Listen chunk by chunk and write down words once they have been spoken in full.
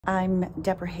I'm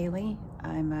Debra Haley.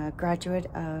 I'm a graduate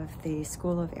of the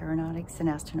School of Aeronautics and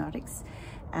Astronautics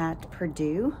at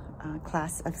Purdue,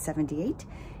 class of '78.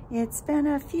 It's been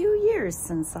a few years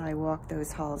since I walked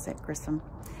those halls at Grissom,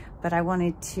 but I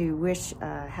wanted to wish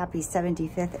a happy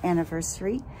 75th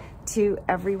anniversary to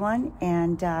everyone,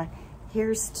 and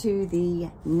here's to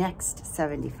the next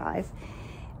 75.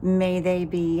 May they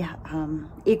be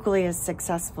equally as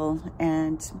successful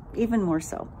and even more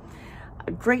so.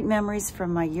 Great memories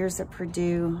from my years at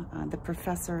Purdue, the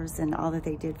professors and all that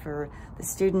they did for the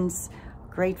students.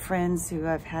 Great friends who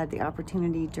I've had the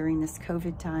opportunity during this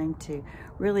COVID time to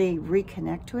really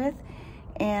reconnect with.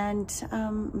 And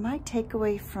my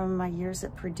takeaway from my years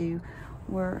at Purdue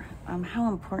were how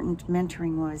important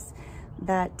mentoring was.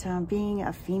 That being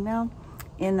a female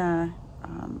in a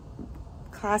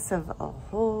class of a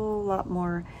whole lot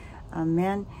more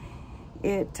men,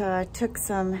 it took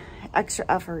some extra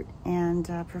effort, and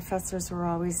professors were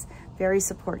always very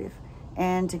supportive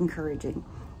and encouraging.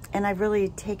 And I've really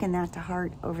taken that to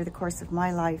heart over the course of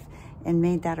my life and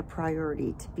made that a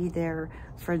priority, to be there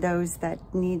for those that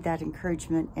need that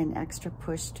encouragement and extra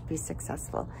push to be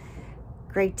successful.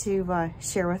 Great to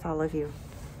share with all of you.